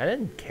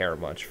didn't care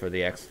much for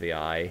the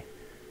XVI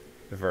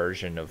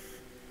version of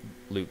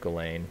Luke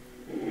Ghislaine.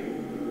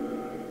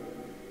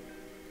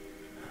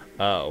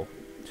 Oh.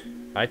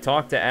 I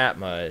talked to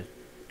Atma,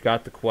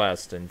 got the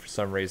quest, and for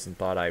some reason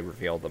thought I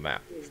revealed the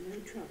map. There's no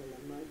trouble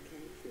a mud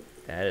can't cure.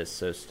 That is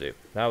so stupid.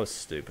 That was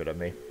stupid of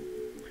me.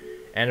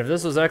 And if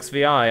this was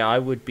XVI, I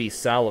would be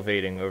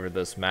salivating over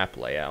this map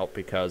layout,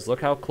 because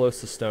look how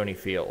close the Stony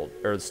Field,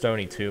 or the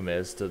Stony Tomb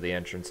is to the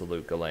entrance of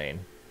Luke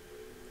Ghislaine.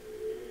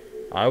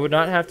 I would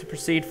not have to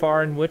proceed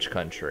far in Witch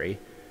Country,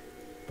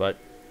 but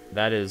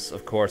that is,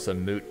 of course, a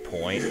moot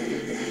point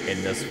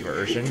in this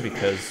version,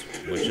 because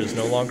witches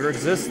no longer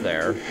exist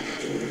there.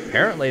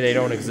 Apparently they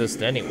don't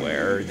exist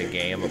anywhere in the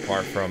game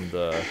apart from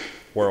the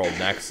World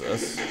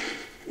Nexus.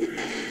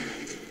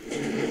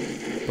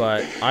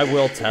 But I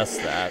will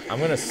test that. I'm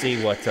gonna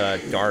see what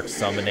dark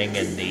summoning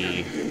in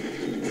the...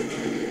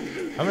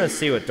 I'm gonna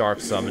see what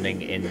dark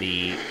summoning in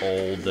the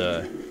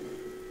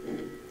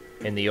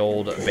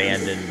old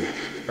abandoned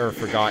or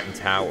forgotten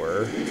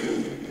tower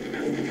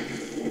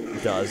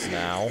does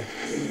now,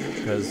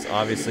 because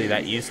obviously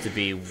that used to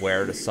be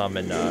where to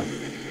summon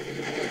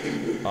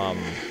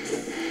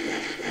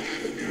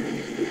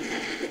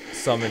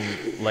summon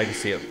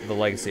the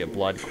Legacy of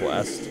Blood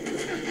quest.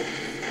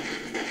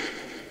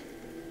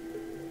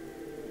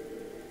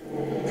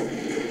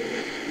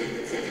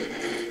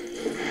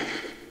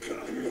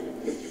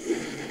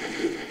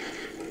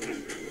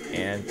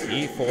 And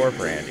T4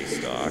 brandy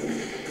stock.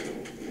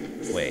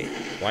 Wait,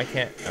 why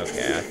can't...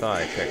 Okay, I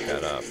thought I picked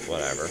that up.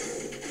 Whatever.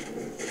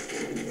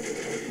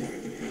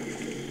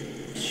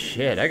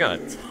 Shit, I got a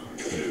ton...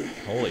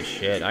 Holy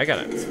shit, I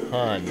got a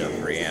ton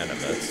of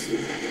reanimates.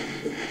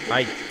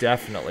 I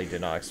definitely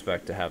did not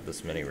expect to have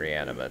this many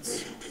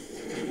reanimates.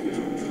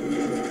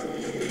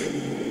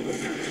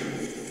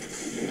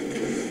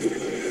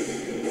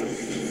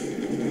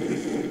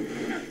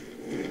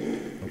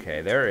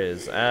 Okay, there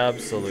is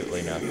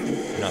absolutely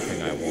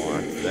nothing I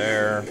want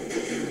there.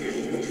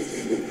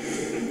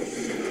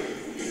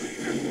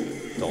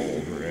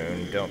 Dull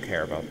rune, don't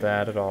care about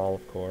that at all,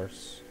 of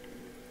course.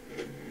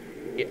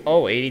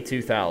 Oh,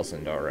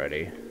 82,000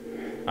 already.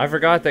 I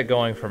forgot that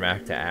going from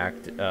act to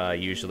act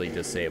usually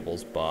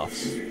disables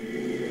buffs.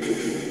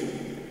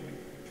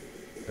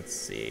 Let's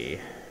see.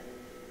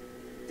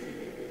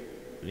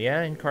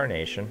 Yeah,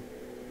 Incarnation.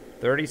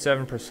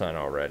 37%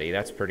 already,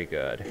 that's pretty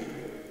good.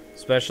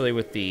 Especially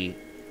with the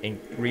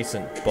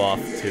recent buff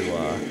to,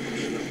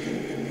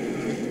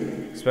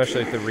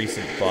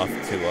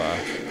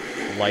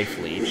 Life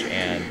Leech,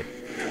 and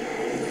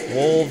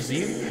Wolves,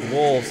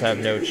 Wolves have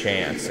no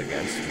chance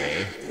against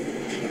me.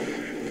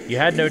 You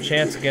had no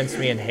chance against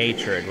me in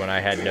Hatred when I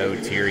had no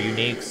tier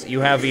uniques. You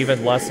have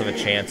even less of a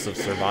chance of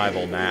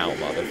survival now,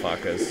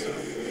 motherfuckers.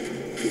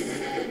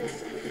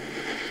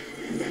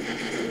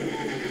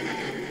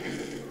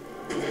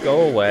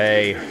 Go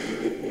away.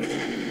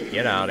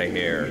 Get out of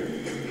here.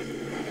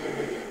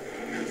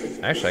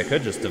 Actually, I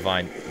could just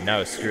divine...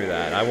 No, screw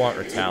that. I want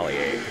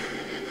Retaliate.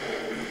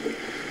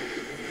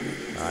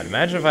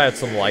 Imagine if I had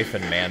some life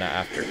and mana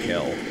after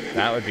kill.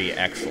 That would be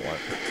excellent.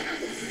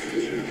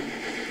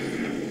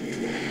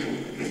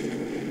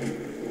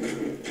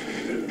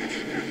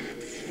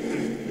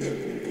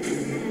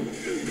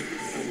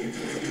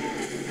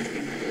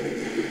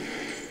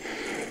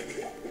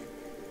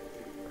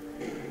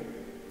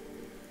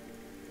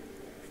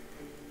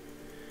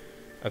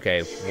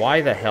 Okay,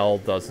 why the hell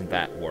doesn't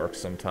that work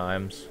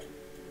sometimes?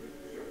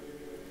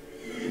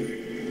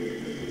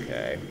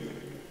 Okay.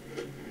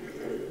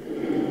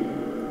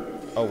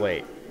 Oh,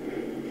 wait.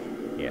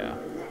 Yeah.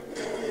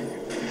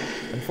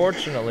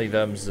 Unfortunately,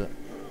 them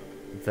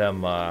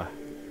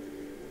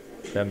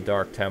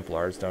Dark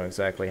Templars don't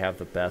exactly have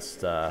the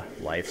best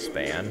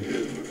lifespan.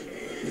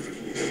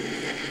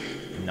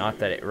 Not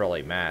that it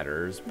really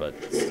matters,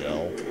 but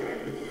still.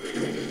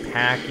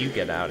 Pack, you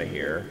get out of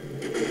here.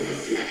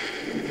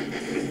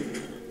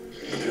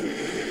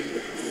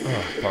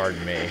 Oh,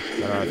 pardon me. I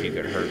don't know if you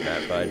could have heard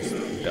that, but I just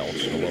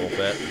belched a little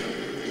bit.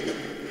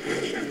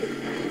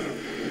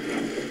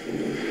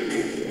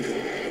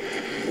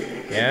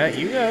 Yeah,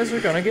 you guys are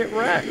gonna get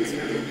wrecked.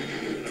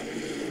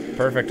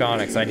 Perfect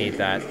Onyx, I need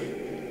that.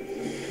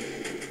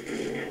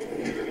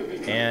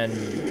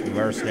 And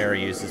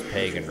Mercenary uses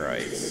Pagan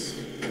Rites.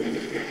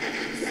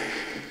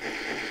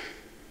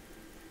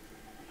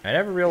 I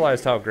never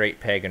realized how great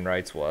Pagan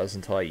Rites was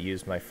until I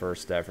used my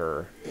first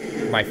Druid.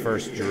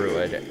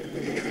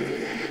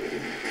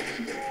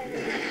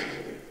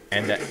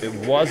 And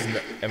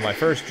my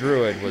first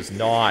Druid was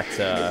not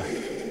the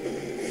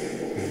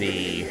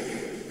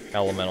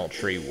Elemental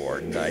Tree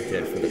Warden that I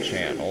did for the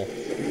channel.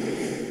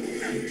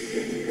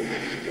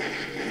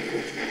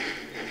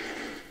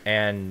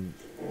 And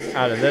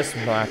out of this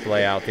map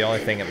layout, the only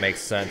thing that makes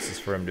sense is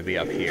for him to be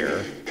up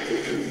here.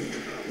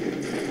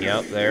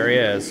 Yep, there he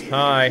is.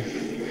 Hi.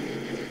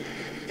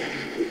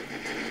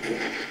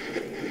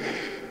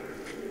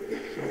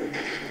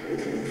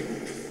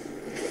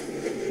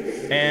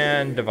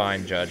 And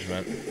Divine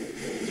Judgment.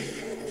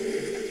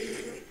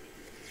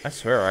 I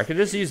swear, I could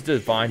just use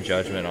Divine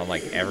Judgment on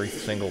like every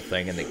single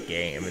thing in the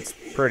game. It's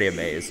pretty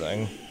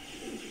amazing.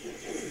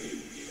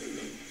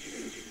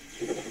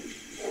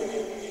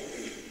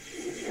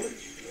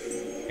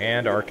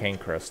 And Arcane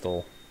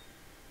Crystal.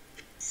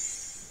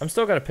 I'm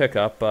still gonna pick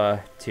up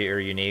tier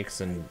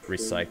uniques and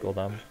recycle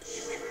them.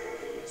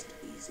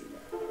 Easy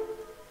now.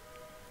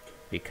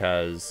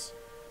 Because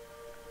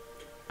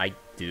I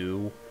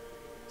do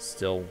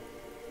still...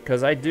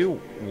 Because I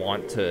do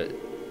want to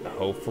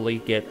hopefully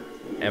get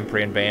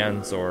Emprian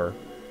Bands or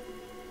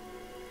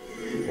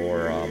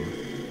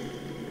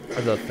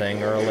the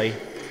thing early.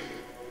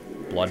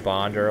 Blood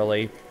Bond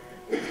early.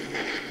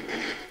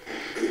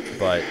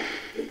 But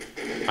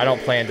I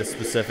don't plan to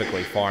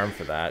specifically farm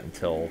for that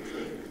until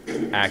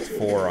Act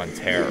 4 on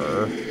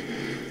Terror,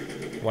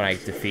 when I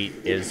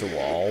defeat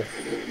Izual.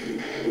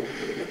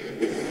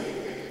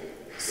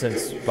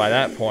 Since by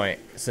that point,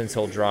 since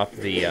he'll drop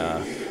the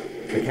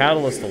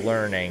Catalyst of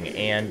Learning,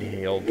 and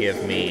he'll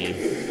give me,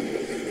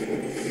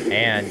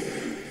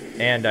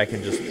 and I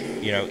can just,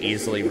 you know,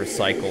 easily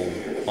recycle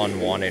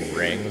unwanted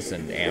rings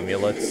and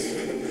amulets.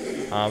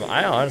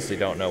 I honestly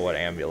don't know what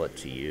amulet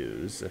to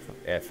use,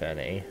 if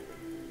any,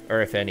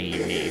 or if any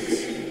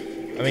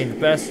uniques. I mean, the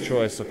best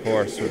choice, of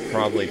course, would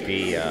probably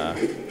be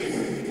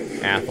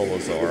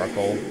Athila's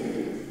Oracle.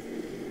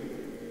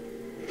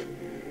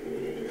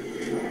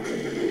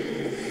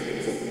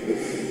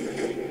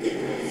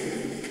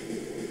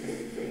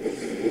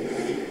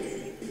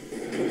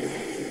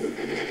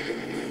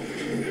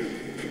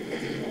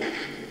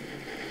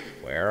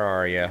 Where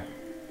are you?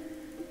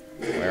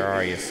 Where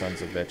are you,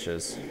 sons of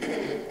bitches?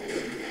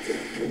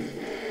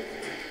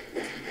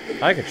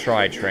 I could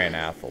try Tran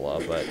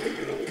Athila, but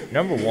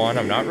number one,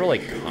 I'm not really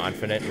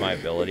confident in my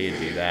ability to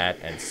do that,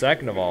 and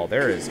second of all,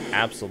 there is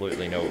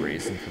absolutely no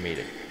reason for me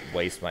to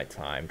waste my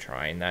time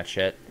trying that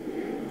shit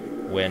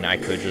when I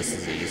could just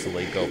as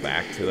easily go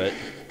back to it.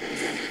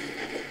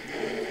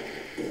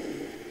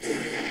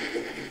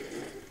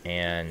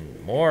 And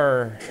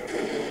more...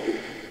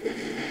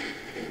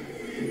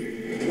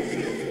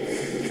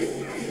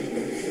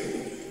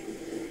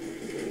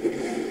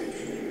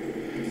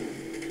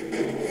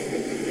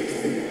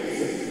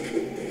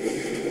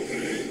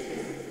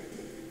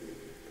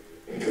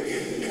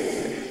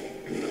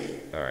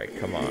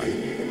 Come on.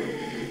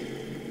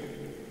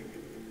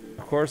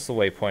 Of course the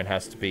waypoint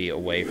has to be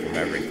away from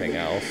everything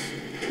else.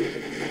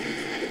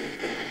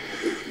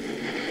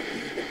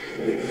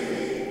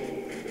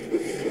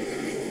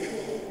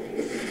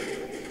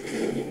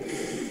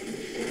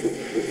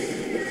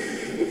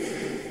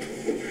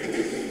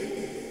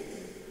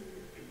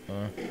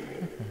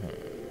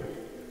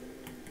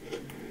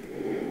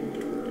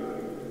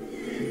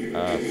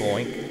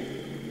 Boink.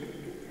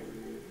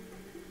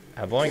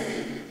 Boink.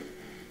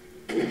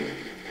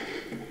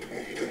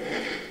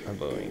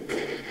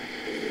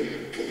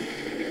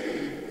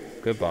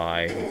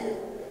 Goodbye.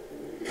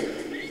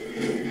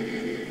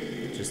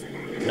 Just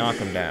knock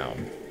him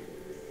down.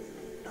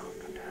 Knock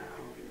him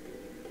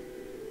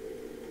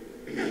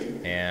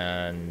down.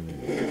 And...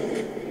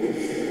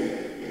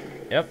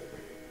 Yep.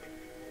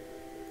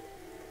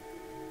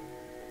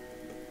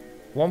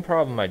 One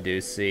problem I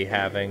do see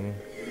having,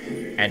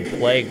 and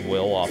Plague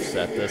will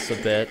offset this a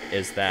bit,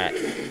 is that...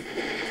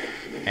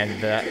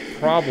 And that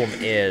problem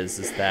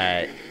is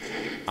that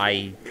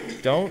I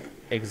don't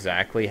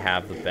exactly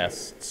have the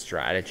best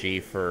strategy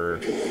for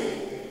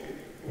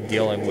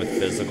dealing with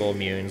physical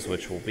immunes,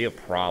 which will be a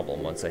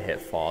problem once I hit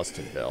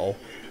Fostonville.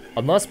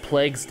 Unless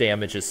Plague's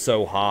damage is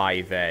so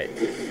high that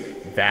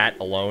that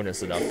alone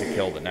is enough to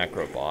kill the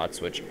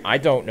Necrobots, which I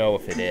don't know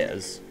if it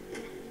is.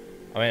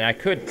 I mean, I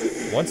could,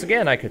 once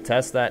again, I could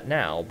test that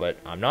now, but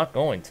I'm not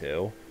going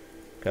to,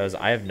 because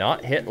I have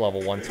not hit level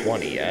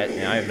 120 yet,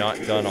 and I have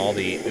not done all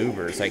the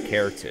Ubers I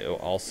care to.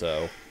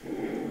 Also,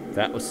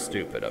 that was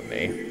stupid of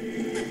me.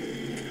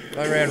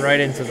 I ran right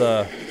into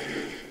the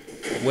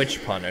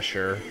Witch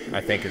Punisher,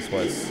 I think is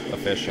what it's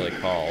officially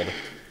called.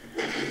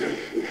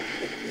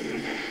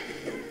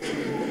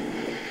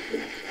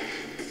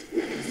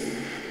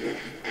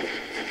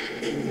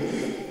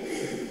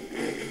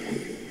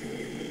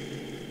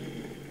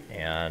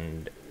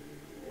 And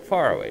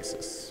Far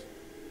Oasis.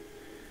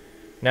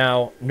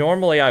 Now,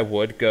 normally I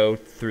would go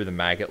through the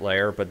Maggot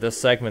Lair, but this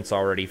segment's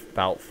already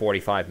about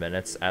 45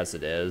 minutes as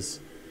it is.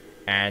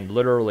 And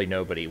literally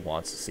nobody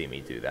wants to see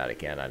me do that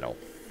again, I don't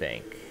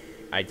think.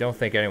 I don't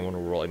think anyone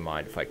will really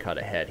mind if I cut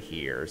ahead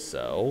here,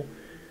 so...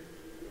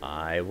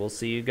 I will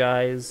see you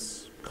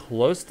guys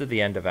close to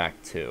the end of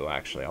Act 2,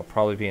 actually. I'll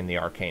probably be in the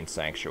Arcane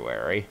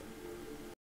Sanctuary.